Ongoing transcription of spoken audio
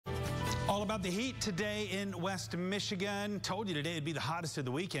All about the heat today in West Michigan. Told you today it'd be the hottest of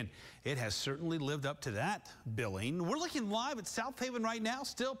the weekend. It has certainly lived up to that billing. We're looking live at South Haven right now.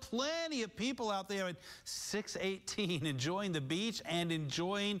 Still plenty of people out there at 618 enjoying the beach and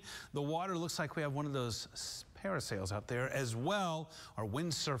enjoying the water. Looks like we have one of those parasails out there as well, our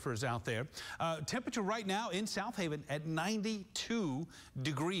windsurfers out there. Temperature right now in South Haven at 92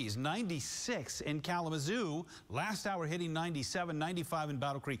 degrees, 96 in Kalamazoo. Last hour hitting 97, 95 in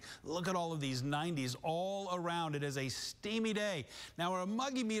Battle Creek. Look at all of these 90s all around. It is a steamy day. Now our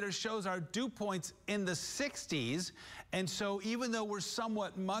muggy meter shows our dew points in the 60s, and so even though we're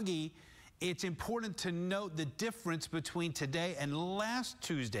somewhat muggy, it's important to note the difference between today and last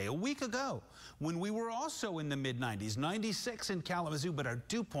Tuesday, a week ago, when we were also in the mid-90s, 96 in Kalamazoo, but our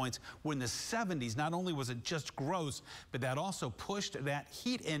dew points were in the 70s. Not only was it just gross, but that also pushed that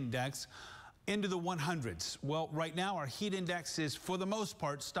heat index into the 100s. Well, right now our heat index is, for the most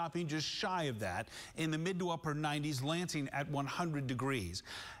part, stopping just shy of that in the mid to upper 90s, Lansing at 100 degrees.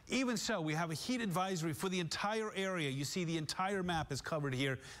 Even so, we have a heat advisory for the entire area. You see the entire map is covered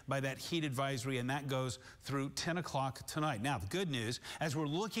here by that heat advisory, and that goes through 10 o'clock tonight. Now, the good news, as we're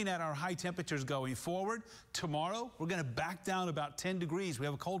looking at our high temperatures going forward, tomorrow we're going to back down about 10 degrees. We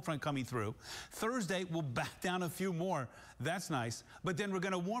have a cold front coming through. Thursday, we'll back down a few more. That's nice. But then we're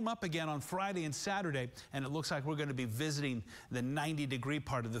going to warm up again on Friday and Saturday, and it looks like we're going to be visiting the 90-degree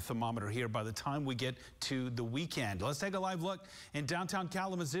part of the thermometer here by the time we get to the weekend. Let's take a live look in downtown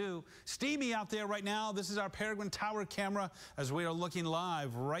Kalamazoo. Steamy out there right now. This is our Peregrine Tower camera as we are looking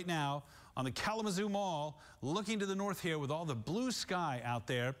live right now on the Kalamazoo Mall, looking to the north here with all the blue sky out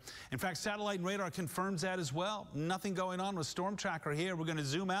there. In fact, satellite and radar confirms that as well. Nothing going on with Storm Tracker here. We're going to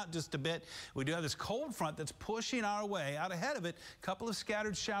zoom out just a bit. We do have this cold front that's pushing our way. Out ahead of it, a couple of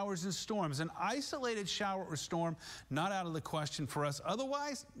scattered showers and storms. An isolated shower or storm not out of the question for us.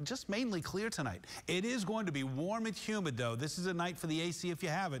 Otherwise, just mainly clear tonight. It is going to be warm and humid, though. This is a night for the AC if you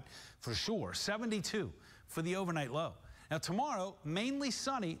have it, for sure. 72 for the overnight low. Now tomorrow, mainly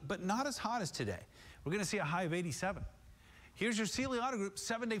sunny, but not as hot as today. We're going to see a high of 87. Here's your Sealy Auto Group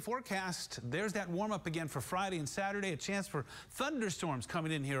 7-day forecast. There's that warm up again for Friday and Saturday. A chance for thunderstorms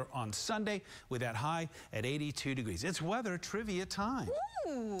coming in here on Sunday with that high at 82 degrees. It's weather trivia time.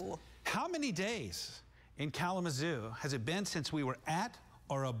 Ooh. How many days in Kalamazoo has it been since we were at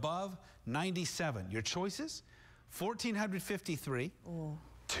or above 97? Your choices: 1,453. Ooh.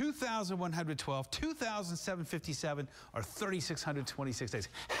 2,112, 2,757, or 3,626 days.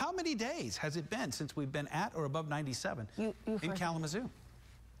 How many days has it been since we've been at or above 97 in Kalamazoo?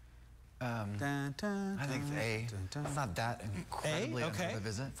 I think A. I'm not that incredibly okay. under the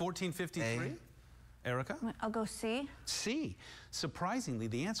visit. 1453. Erica? I'll go C. C. Surprisingly,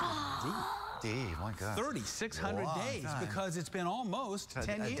 the answer is D. D, my God. 3,600 days, because it's been almost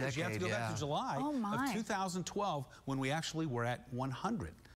 10 years. Decade, you have to go back to July of 2012 when we actually were at 100.